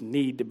people just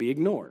need to be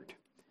ignored.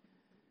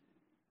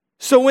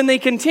 So when they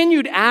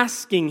continued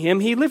asking him,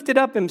 he lifted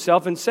up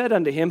himself and said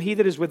unto him, he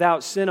that is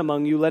without sin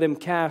among you, let him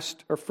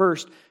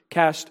first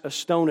cast a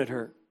stone at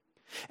her.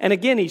 And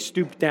again he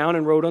stooped down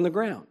and wrote on the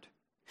ground.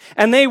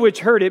 And they which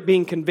heard it,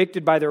 being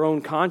convicted by their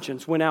own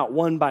conscience, went out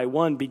one by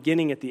one,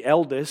 beginning at the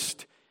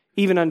eldest,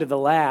 even unto the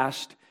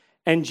last.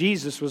 And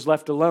Jesus was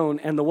left alone,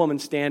 and the woman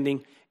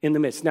standing in the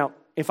midst. Now,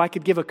 if I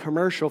could give a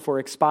commercial for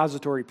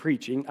expository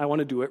preaching, I want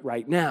to do it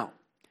right now.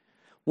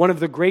 One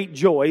of the great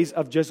joys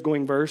of just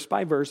going verse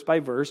by verse by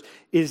verse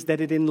is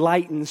that it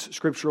enlightens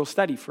scriptural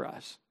study for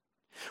us.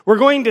 We're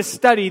going to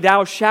study,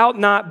 thou shalt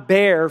not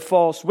bear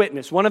false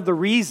witness. One of the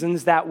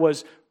reasons that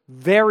was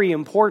very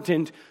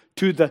important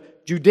to the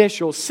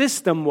judicial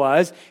system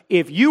was,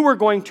 if you were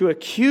going to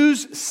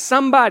accuse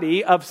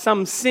somebody of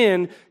some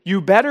sin,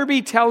 you better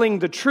be telling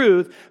the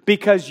truth,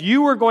 because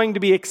you were going to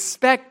be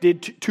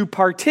expected to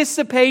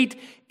participate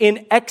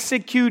in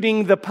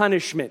executing the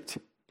punishment.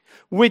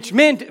 Which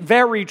meant,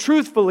 very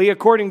truthfully,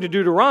 according to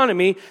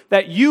Deuteronomy,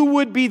 that you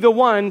would be the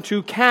one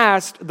to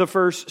cast the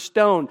first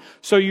stone.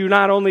 So you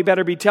not only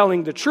better be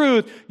telling the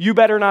truth, you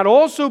better not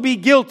also be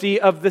guilty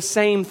of the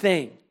same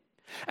thing.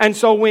 And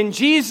so when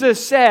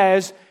Jesus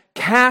says,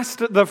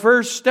 cast the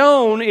first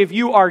stone if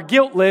you are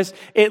guiltless,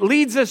 it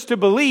leads us to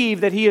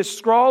believe that he is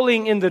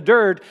scrawling in the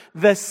dirt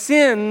the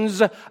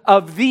sins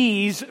of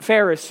these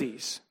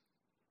Pharisees.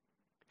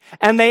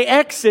 And they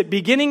exit,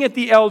 beginning at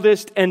the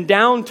eldest and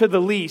down to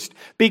the least,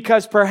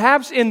 because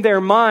perhaps in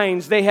their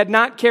minds they had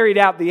not carried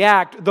out the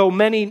act, though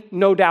many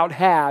no doubt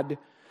had.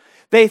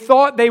 They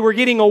thought they were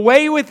getting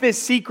away with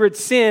this secret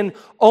sin,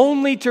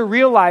 only to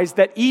realize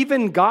that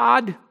even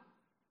God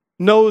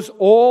knows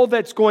all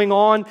that's going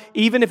on,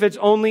 even if it's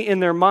only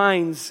in their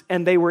minds,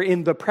 and they were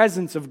in the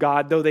presence of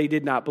God, though they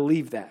did not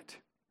believe that.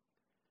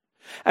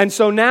 And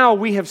so now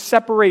we have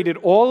separated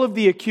all of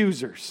the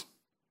accusers.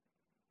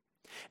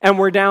 And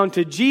we're down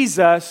to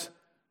Jesus,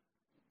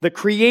 the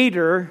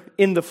Creator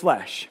in the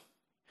flesh.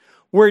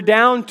 We're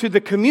down to the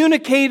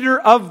communicator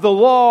of the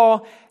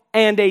law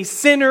and a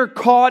sinner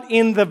caught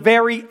in the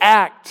very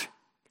act.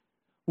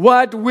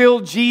 What will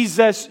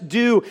Jesus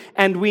do?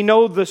 And we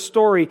know the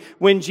story.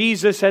 When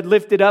Jesus had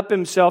lifted up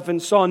himself and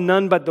saw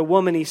none but the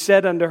woman, he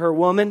said unto her,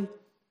 Woman,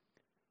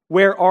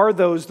 where are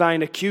those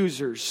thine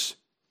accusers?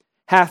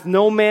 Hath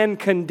no man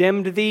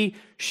condemned thee?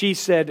 She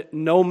said,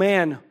 No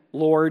man,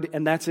 Lord,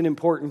 and that's an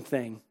important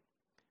thing.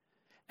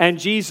 And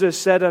Jesus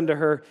said unto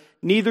her,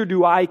 Neither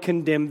do I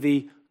condemn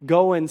thee,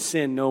 go and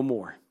sin no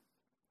more.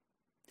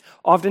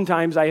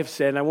 Oftentimes I have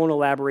said, and I won't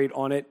elaborate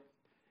on it,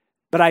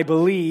 but I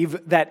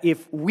believe that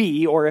if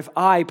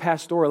I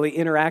pastorally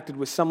interacted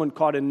with someone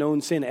caught in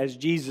known sin as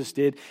Jesus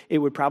did, it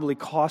would probably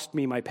cost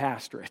me my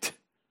pastorate.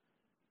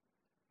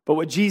 But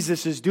what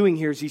Jesus is doing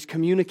here is he's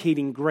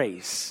communicating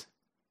grace.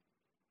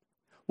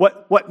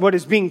 What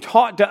is being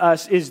taught to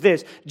us is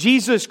this: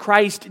 Jesus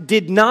Christ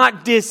did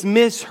not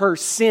dismiss her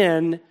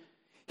sin.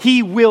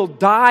 He will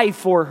die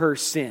for her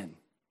sin.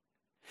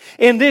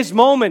 In this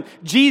moment,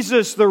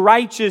 Jesus, the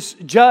righteous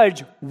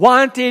judge,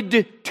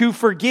 wanted to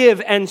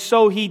forgive, and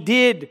so he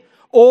did.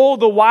 All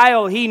the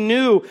while he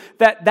knew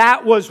that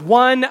that was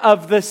one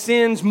of the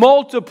sins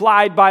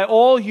multiplied by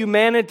all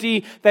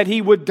humanity that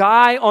he would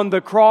die on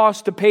the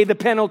cross to pay the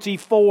penalty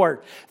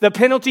for. The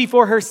penalty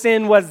for her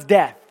sin was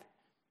death.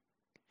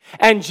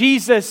 And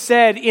Jesus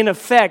said, in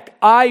effect,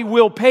 I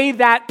will pay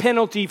that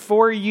penalty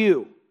for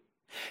you.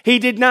 He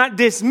did not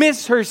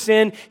dismiss her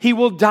sin. He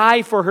will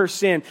die for her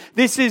sin.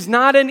 This is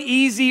not an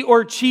easy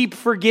or cheap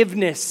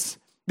forgiveness.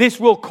 This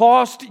will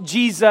cost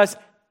Jesus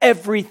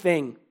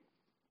everything.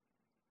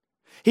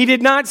 He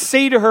did not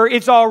say to her,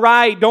 it's all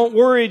right, don't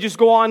worry, just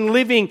go on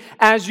living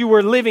as you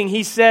were living.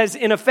 He says,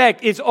 in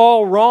effect, it's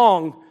all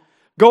wrong.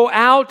 Go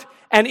out,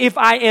 and if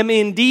I am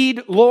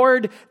indeed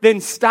Lord,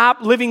 then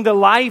stop living the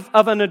life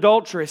of an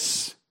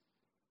adulteress.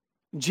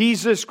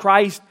 Jesus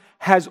Christ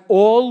has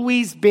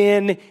always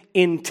been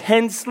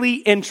intensely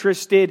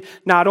interested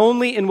not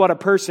only in what a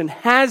person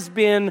has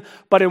been,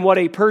 but in what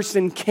a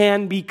person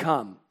can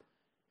become.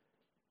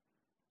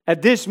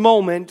 At this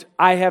moment,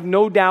 I have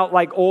no doubt,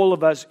 like all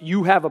of us,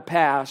 you have a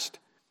past,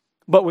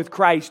 but with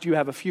Christ you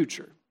have a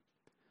future.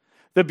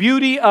 The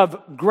beauty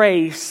of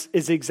grace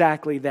is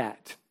exactly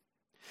that.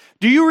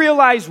 Do you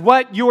realize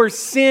what your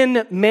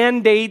sin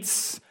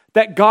mandates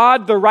that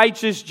God, the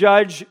righteous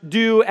judge,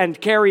 do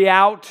and carry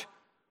out?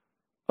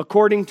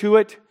 According to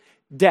it,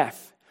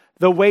 death.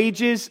 The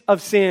wages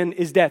of sin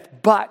is death,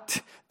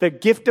 but the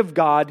gift of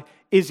God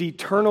is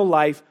eternal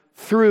life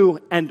through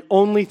and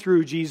only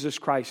through Jesus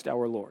Christ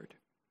our Lord.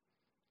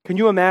 Can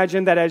you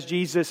imagine that as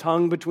Jesus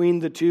hung between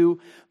the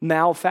two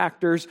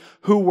malefactors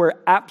who were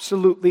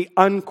absolutely,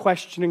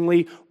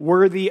 unquestioningly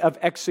worthy of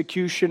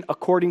execution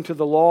according to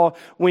the law,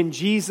 when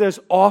Jesus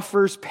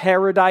offers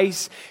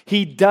paradise,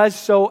 he does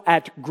so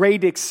at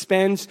great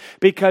expense,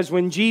 because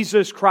when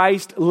Jesus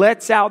Christ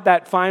lets out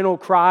that final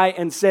cry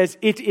and says,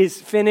 "It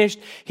is finished,"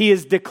 he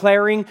is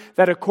declaring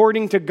that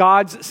according to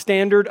God's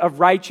standard of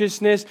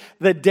righteousness,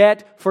 the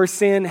debt for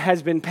sin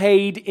has been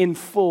paid in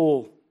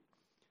full.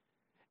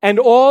 And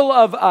all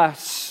of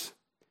us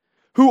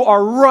who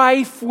are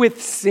rife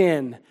with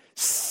sin,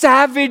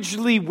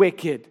 savagely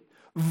wicked,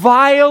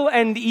 vile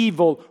and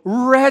evil,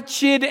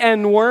 wretched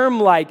and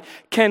worm-like,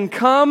 can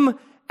come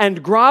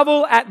and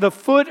grovel at the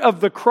foot of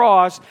the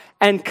cross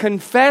and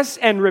confess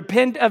and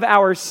repent of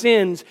our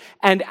sins.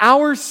 And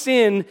our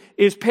sin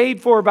is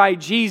paid for by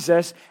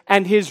Jesus,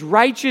 and his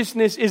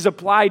righteousness is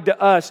applied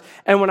to us.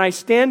 And when I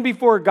stand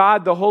before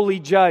God, the holy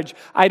judge,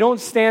 I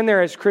don't stand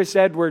there as Chris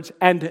Edwards,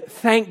 and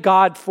thank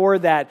God for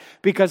that,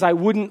 because I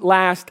wouldn't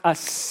last a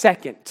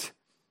second.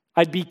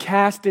 I'd be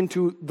cast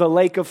into the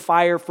lake of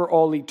fire for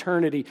all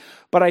eternity.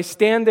 But I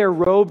stand there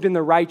robed in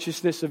the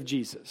righteousness of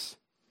Jesus.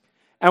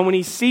 And when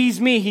he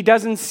sees me, he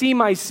doesn't see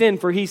my sin,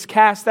 for he's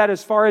cast that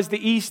as far as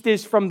the east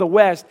is from the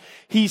west.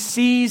 He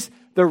sees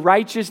the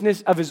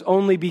righteousness of his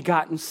only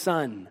begotten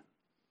Son.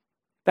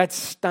 That's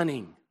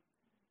stunning.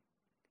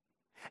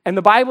 And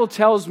the Bible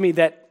tells me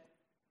that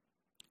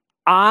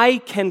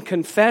I can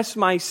confess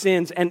my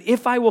sins, and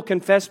if I will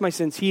confess my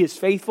sins, he is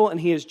faithful and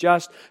he is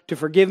just to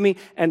forgive me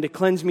and to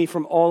cleanse me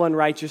from all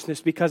unrighteousness,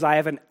 because I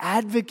have an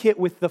advocate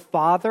with the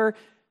Father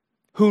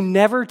who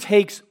never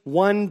takes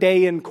one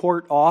day in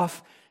court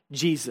off,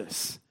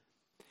 Jesus.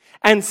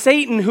 And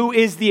Satan, who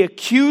is the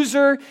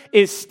accuser,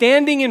 is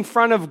standing in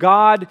front of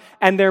God,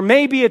 and there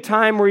may be a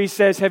time where he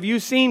says, "Have you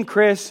seen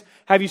Chris?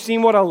 Have you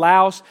seen what a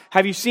louse?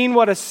 Have you seen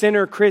what a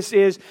sinner Chris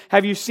is?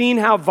 Have you seen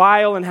how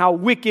vile and how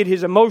wicked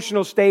his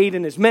emotional state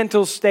and his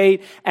mental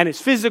state and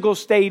his physical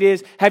state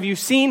is? Have you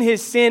seen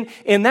his sin?"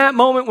 In that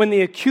moment when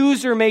the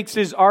accuser makes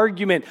his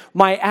argument,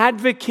 my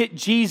advocate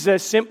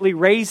Jesus simply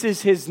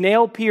raises his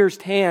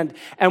nail-pierced hand,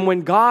 and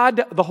when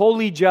God, the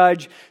holy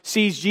judge,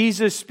 sees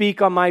Jesus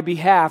speak on my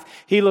behalf,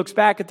 he looks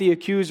back at the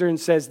accuser and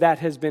says, "That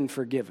has been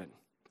forgiven.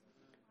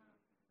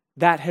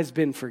 That has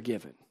been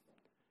forgiven."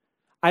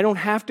 I don't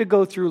have to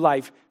go through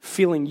life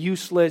feeling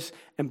useless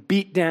and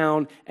beat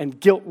down and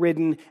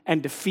guilt-ridden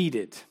and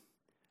defeated.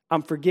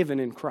 I'm forgiven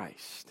in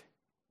Christ.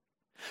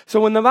 So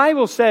when the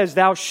Bible says,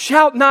 "Thou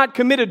shalt not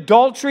commit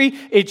adultery,"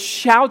 it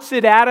shouts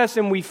it at us,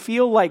 and we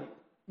feel like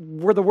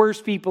we're the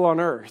worst people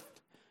on earth.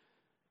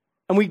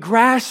 And we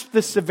grasp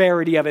the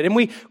severity of it, and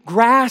we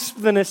grasp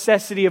the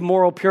necessity of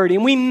moral purity,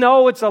 and we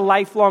know it's a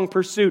lifelong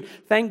pursuit.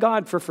 Thank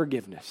God for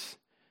forgiveness.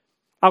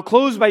 I'll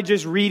close by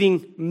just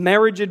reading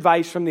marriage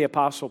advice from the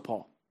Apostle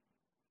Paul.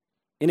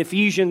 In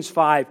Ephesians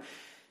 5,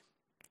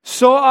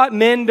 "So ought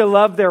men to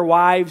love their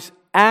wives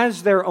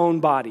as their own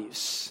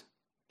bodies.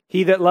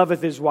 He that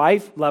loveth his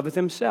wife loveth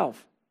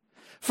himself.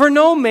 For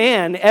no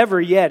man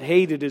ever yet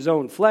hated his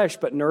own flesh,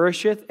 but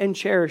nourisheth and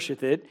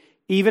cherisheth it,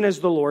 even as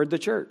the Lord the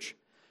church.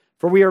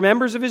 For we are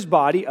members of his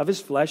body, of his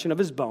flesh, and of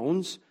his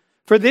bones.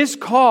 For this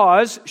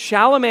cause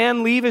shall a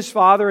man leave his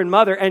father and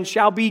mother, and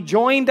shall be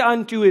joined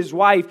unto his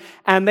wife,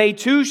 and they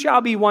two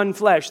shall be one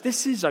flesh."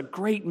 This is a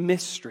great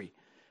mystery.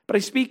 But I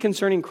speak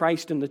concerning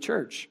Christ and the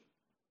church.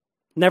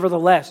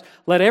 "Nevertheless,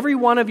 let every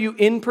one of you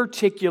in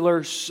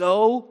particular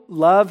so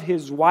love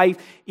his wife,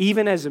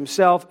 even as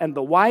himself, and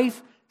the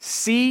wife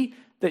see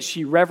that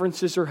she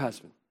reverences her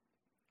husband.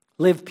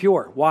 Live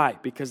pure." Why?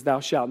 "Because thou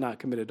shalt not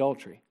commit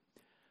adultery.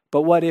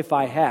 But what if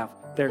I have?"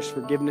 There's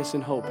forgiveness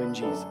and hope in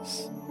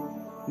Jesus.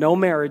 No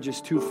marriage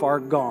is too far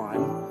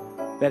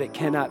gone that it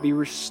cannot be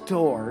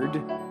restored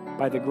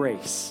by the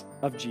grace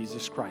of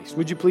Jesus Christ.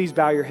 Would you please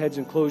bow your heads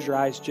and close your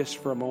eyes just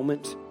for a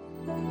moment?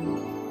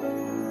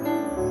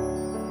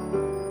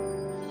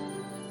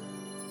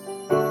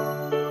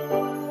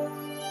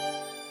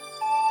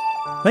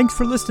 Thanks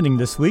for listening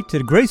this week to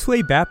the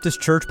Graceway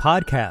Baptist Church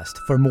podcast.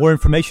 For more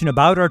information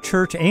about our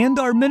church and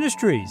our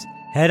ministries,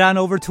 head on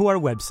over to our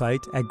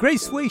website at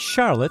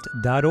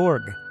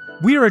gracewayscharlotte.org.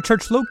 We are a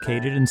church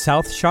located in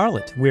South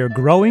Charlotte. We are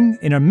growing,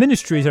 and our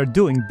ministries are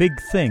doing big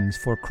things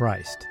for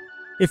Christ.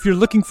 If you're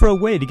looking for a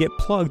way to get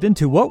plugged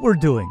into what we're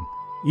doing,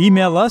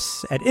 email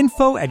us at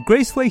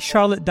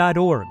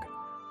info@gracewayscharlotte.org.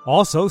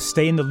 Also,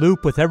 stay in the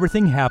loop with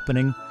everything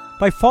happening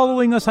by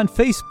following us on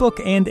Facebook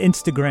and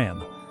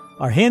Instagram.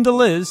 Our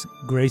handle is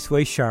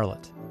Graceway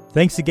Charlotte.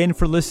 Thanks again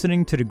for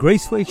listening to the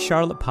Graceway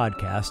Charlotte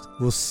podcast.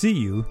 We'll see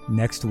you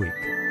next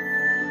week.